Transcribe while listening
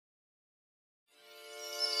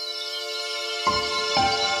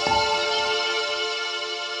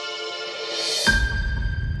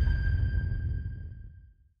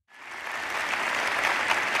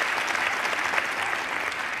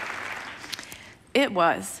It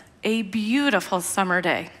was a beautiful summer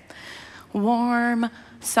day. Warm,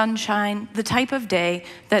 sunshine, the type of day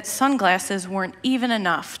that sunglasses weren't even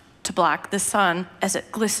enough to block the sun as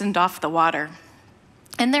it glistened off the water.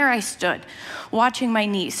 And there I stood, watching my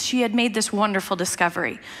niece. She had made this wonderful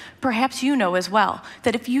discovery. Perhaps you know as well,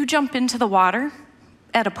 that if you jump into the water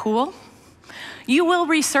at a pool, you will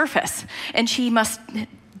resurface. And she must,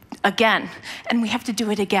 again, and we have to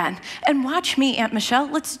do it again. And watch me, Aunt Michelle,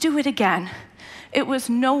 let's do it again. It was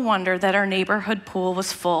no wonder that our neighborhood pool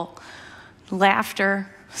was full.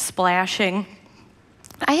 Laughter, splashing.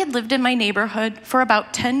 I had lived in my neighborhood for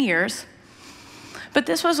about 10 years, but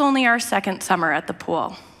this was only our second summer at the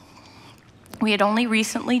pool. We had only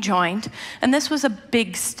recently joined, and this was a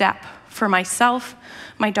big step for myself,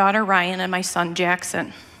 my daughter Ryan, and my son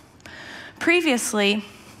Jackson. Previously,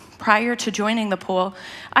 prior to joining the pool,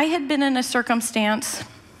 I had been in a circumstance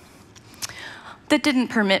that didn't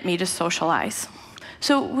permit me to socialize.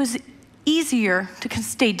 So it was easier to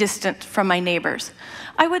stay distant from my neighbors.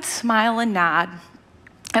 I would smile and nod.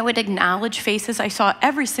 I would acknowledge faces I saw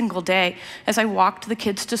every single day as I walked the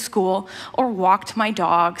kids to school or walked my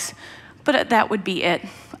dogs, but that would be it.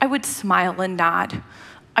 I would smile and nod.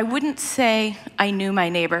 I wouldn't say I knew my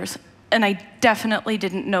neighbors, and I definitely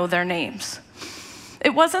didn't know their names.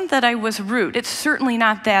 It wasn't that I was rude. It's certainly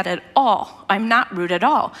not that at all. I'm not rude at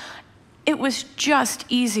all. It was just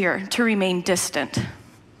easier to remain distant.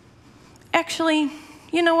 Actually,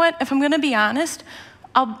 you know what? If I'm going to be honest,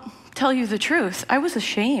 I'll tell you the truth. I was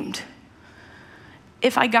ashamed.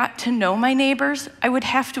 If I got to know my neighbors, I would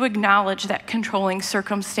have to acknowledge that controlling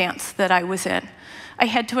circumstance that I was in. I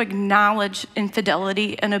had to acknowledge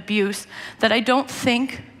infidelity and abuse that I don't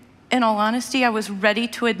think, in all honesty, I was ready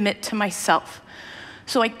to admit to myself.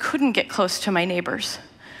 So I couldn't get close to my neighbors.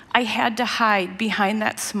 I had to hide behind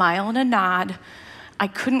that smile and a nod. I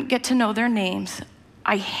couldn't get to know their names.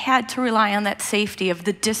 I had to rely on that safety of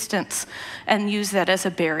the distance and use that as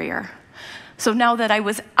a barrier. So now that I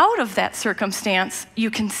was out of that circumstance,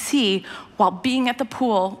 you can see while being at the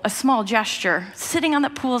pool, a small gesture, sitting on the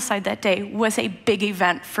poolside that day was a big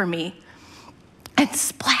event for me. And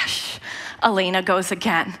splash, Elena goes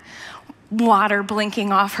again. Water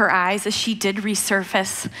blinking off her eyes as she did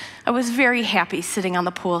resurface. I was very happy sitting on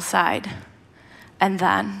the poolside. And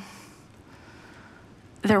then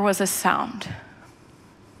there was a sound.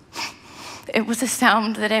 It was a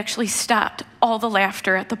sound that actually stopped all the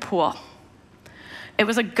laughter at the pool. It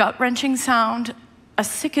was a gut-wrenching sound, a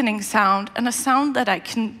sickening sound, and a sound that I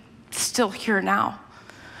can still hear now.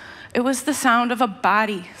 It was the sound of a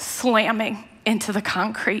body slamming into the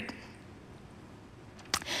concrete.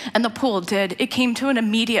 And the pool did. It came to an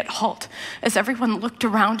immediate halt as everyone looked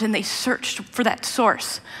around and they searched for that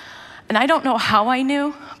source. And I don't know how I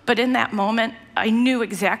knew, but in that moment, I knew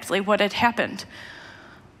exactly what had happened.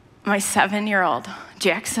 My 7-year-old,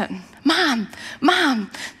 Jackson, Mom,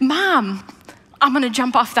 Mom, Mom, I'm gonna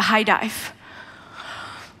jump off the high dive.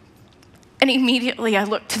 And immediately I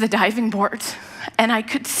looked to the diving boards and I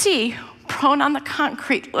could see, prone on the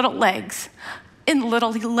concrete, little legs in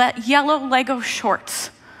little yellow Lego shorts.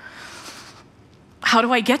 How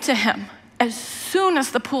do I get to him? As soon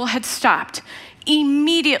as the pool had stopped,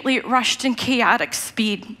 immediately it rushed in chaotic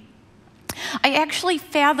speed. I actually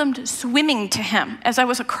fathomed swimming to him as I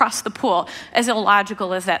was across the pool, as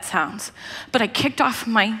illogical as that sounds. But I kicked off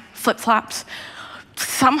my flip-flops,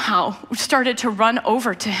 somehow started to run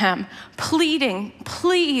over to him, pleading,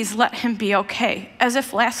 please let him be okay, as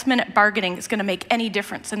if last-minute bargaining is gonna make any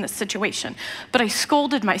difference in this situation. But I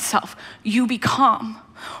scolded myself, you be calm.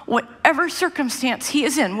 Whatever circumstance he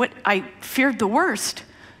is in, what I feared the worst,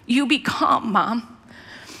 you be calm, Mom.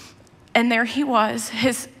 And there he was,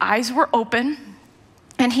 his eyes were open,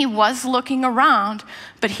 and he was looking around,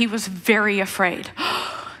 but he was very afraid.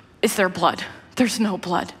 Is there blood? There's no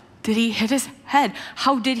blood. Did he hit his head?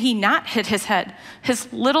 How did he not hit his head?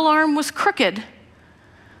 His little arm was crooked,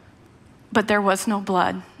 but there was no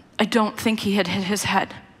blood. I don't think he had hit his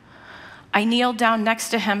head. I kneeled down next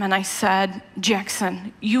to him and I said,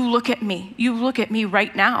 Jackson, you look at me. You look at me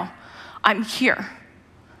right now. I'm here.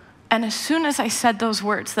 And as soon as I said those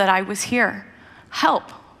words that I was here, help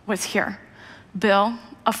was here. Bill,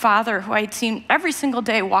 a father who I had seen every single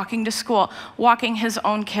day walking to school, walking his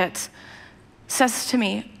own kids, says to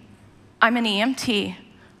me, I'm an EMT,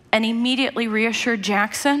 and immediately reassured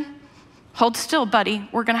Jackson, hold still, buddy,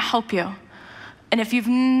 we're gonna help you. And if you've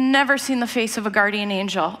never seen the face of a guardian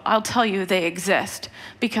angel, I'll tell you they exist.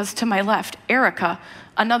 Because to my left, Erica,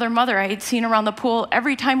 another mother I had seen around the pool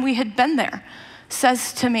every time we had been there,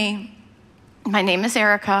 says to me, my name is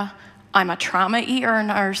Erica, I'm a trauma ER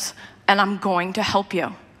nurse, and I'm going to help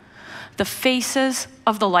you. the faces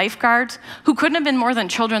of the lifeguards, who couldn't have been more than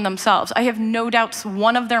children themselves. I have no doubts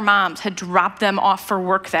one of their moms had dropped them off for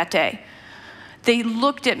work that day. They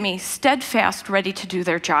looked at me, steadfast, ready to do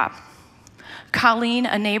their job. Colleen,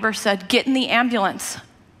 a neighbor, said, "Get in the ambulance.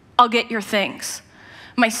 I'll get your things."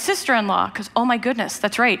 My sister-in-law, because, oh my goodness,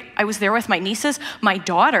 that's right, I was there with my nieces, my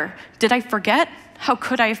daughter. Did I forget? How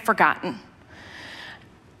could I have forgotten?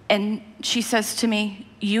 And she says to me,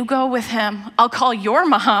 "You go with him. I'll call your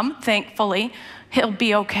mom, thankfully. He'll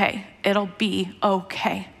be okay. It'll be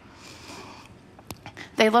okay."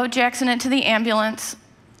 They load Jackson into the ambulance,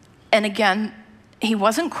 and again, he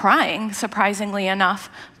wasn't crying, surprisingly enough,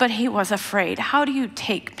 but he was afraid. How do you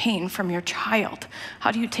take pain from your child?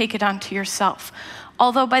 How do you take it onto yourself?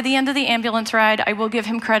 Although by the end of the ambulance ride, I will give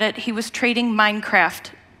him credit, he was trading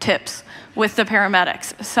Minecraft tips with the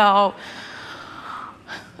paramedics. So,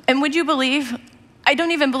 and would you believe, I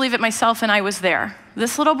don't even believe it myself, and I was there.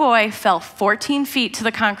 This little boy fell 14 feet to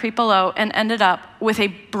the concrete below and ended up with a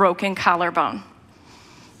broken collarbone.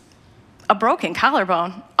 A broken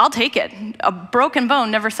collarbone, I'll take it. A broken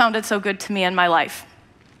bone never sounded so good to me in my life.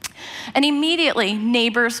 And immediately,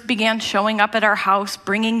 neighbors began showing up at our house,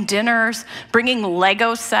 bringing dinners, bringing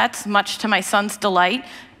Lego sets, much to my son's delight.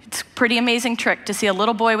 It's a pretty amazing trick to see a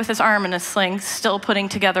little boy with his arm in a sling still putting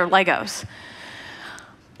together Legos.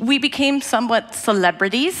 We became somewhat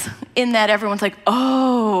celebrities in that everyone's like,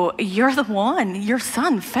 "Oh, you're the one. Your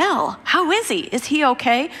son fell. How is he? Is he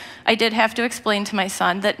okay?" I did have to explain to my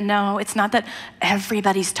son that no, it's not that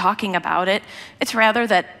everybody's talking about it. It's rather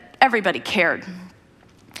that everybody cared.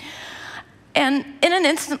 And in an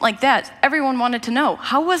instant like that, everyone wanted to know,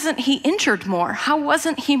 how wasn't he injured more? How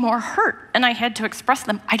wasn't he more hurt? And I had to express to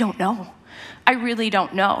them, I don't know. I really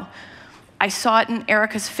don't know. I saw it in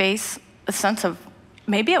Erica's face, a sense of,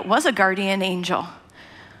 maybe it was a guardian angel.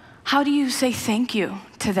 How do you say thank you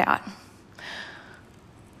to that?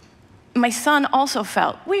 My son also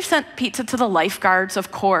felt, we've sent pizza to the lifeguards,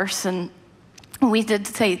 of course, and we did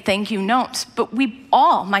say thank you notes, but we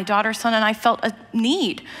all, my daughter, son, and I felt a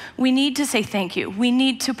need. We need to say thank you. We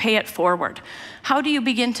need to pay it forward. How do you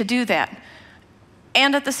begin to do that?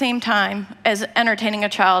 And at the same time as entertaining a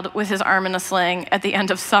child with his arm in a sling at the end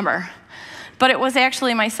of summer. But it was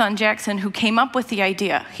actually my son, Jackson, who came up with the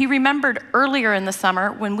idea. He remembered earlier in the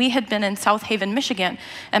summer when we had been in South Haven, Michigan,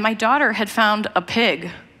 and my daughter had found a pig.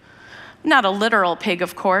 Not a literal pig,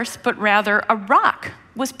 of course, but rather a rock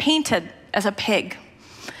was painted as a pig.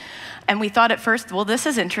 And we thought at first, well, this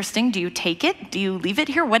is interesting. Do you take it? Do you leave it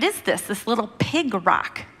here? What is this little pig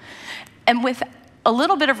rock? And with a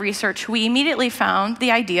little bit of research, we immediately found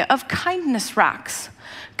the idea of kindness rocks.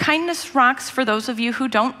 Kindness rocks, for those of you who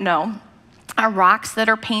don't know, are rocks that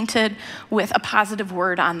are painted with a positive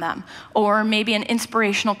word on them, or maybe an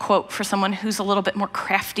inspirational quote for someone who's a little bit more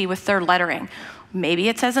crafty with their lettering. Maybe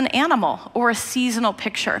it's as an animal or a seasonal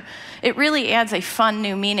picture. It really adds a fun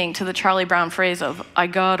new meaning to the Charlie Brown phrase of, I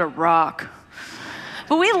got a rock.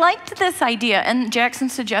 But we liked this idea, and Jackson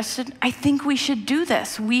suggested, I think we should do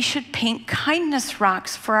this. We should paint kindness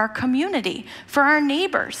rocks for our community, for our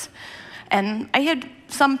neighbors. And I had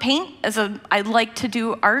some paint I like to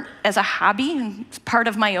do art as a hobby, and it's part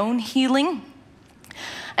of my own healing.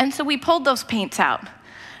 And so we pulled those paints out.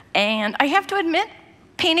 And I have to admit,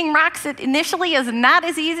 painting rocks initially is not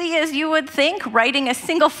as easy as you would think, writing a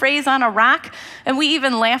single phrase on a rock, and we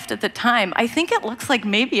even laughed at the time. I think it looks like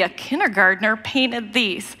maybe a kindergartner painted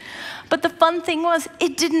these. But the fun thing was,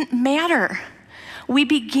 it didn't matter. We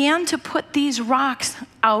began to put these rocks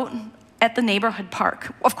out at the neighborhood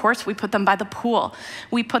park. Of course, we put them by the pool.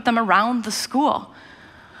 We put them around the school.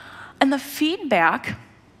 And the feedback,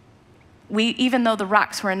 even though the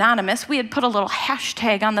rocks were anonymous, we had put a little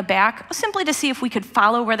hashtag on the back simply to see if we could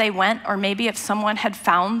follow where they went or maybe if someone had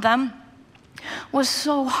found them, was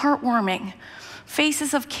so heartwarming.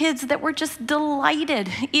 Faces of kids that were just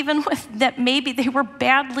delighted, even with that maybe they were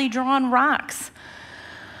badly drawn rocks.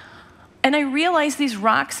 And I realized these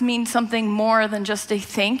rocks mean something more than just a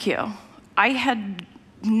thank you. I had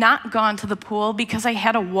not gone to the pool because I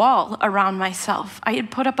had a wall around myself. I had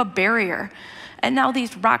put up a barrier. And now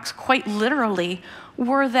these rocks, quite literally,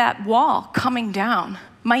 were that wall coming down.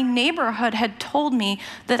 My neighborhood had told me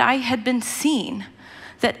that I had been seen,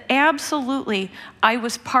 that absolutely I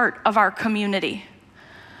was part of our community.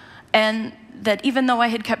 And that even though I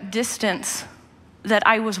had kept distance, that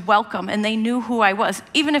I was welcome and they knew who I was,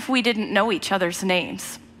 even if we didn't know each other's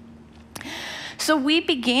names. So we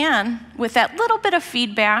began with that little bit of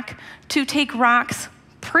feedback to take rocks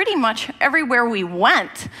pretty much everywhere we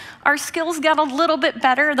went. Our skills got a little bit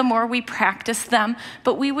better the more we practiced them,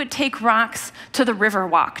 but we would take rocks to the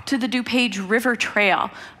Riverwalk, to the DuPage River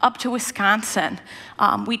Trail, up to Wisconsin.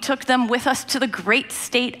 We took them with us to the great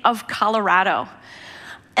state of Colorado.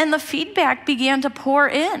 And the feedback began to pour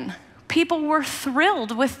in. People were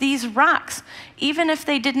thrilled with these rocks. Even if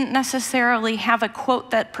they didn't necessarily have a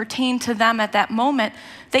quote that pertained to them at that moment,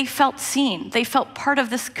 they felt seen. They felt part of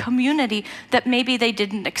this community that maybe they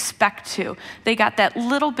didn't expect to. They got that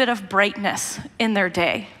little bit of brightness in their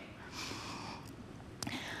day.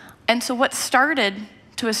 And so what started,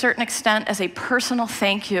 to a certain extent, as a personal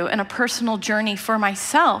thank you and a personal journey for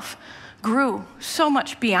myself grew so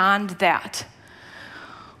much beyond that.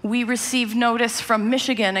 We received notice from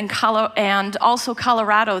Michigan and also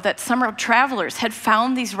Colorado that summer travelers had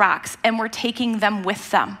found these rocks and were taking them with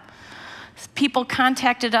them. People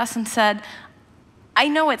contacted us and said, I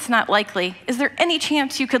know it's not likely. Is there any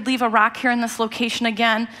chance you could leave a rock here in this location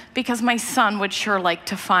again? Because my son would sure like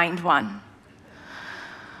to find one.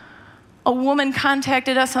 A woman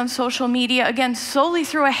contacted us on social media, again, solely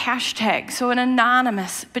through a hashtag, so an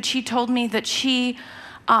anonymous, but she told me that she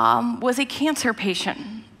was a cancer patient.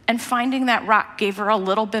 And finding that rock gave her a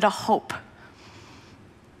little bit of hope.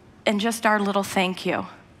 And just our little thank you.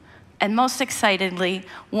 And most excitedly,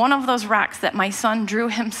 one of those rocks that my son drew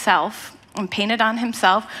himself and painted on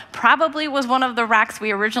himself probably was one of the rocks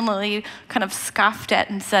we originally kind of scoffed at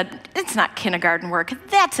and said, it's not kindergarten work.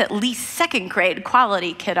 That's at least second grade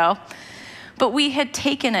quality, kiddo. But we had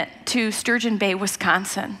taken it to Sturgeon Bay,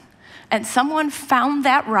 Wisconsin. And someone found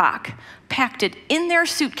that rock, packed it in their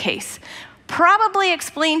suitcase, probably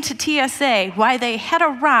explained to TSA why they had a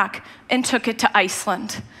rock and took it to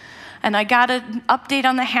Iceland. And I got an update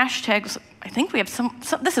on the hashtags. I think we have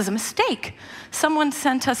this is a mistake. Someone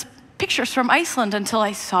sent us pictures from Iceland until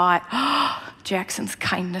I saw it. Jackson's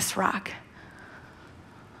Kindness Rock.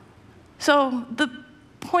 So the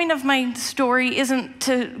point of my story isn't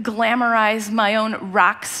to glamorize my own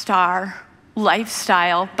rock star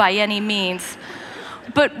lifestyle by any means,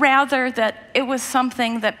 but rather that it was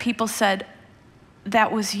something that people said,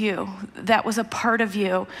 that was you. That was a part of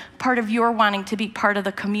you. Part of your wanting to be part of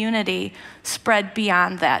the community spread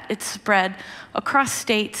beyond that. It spread across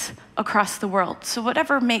states, across the world. So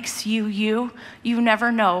whatever makes you you, you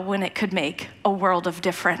never know when it could make a world of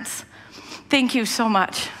difference. Thank you so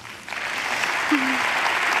much.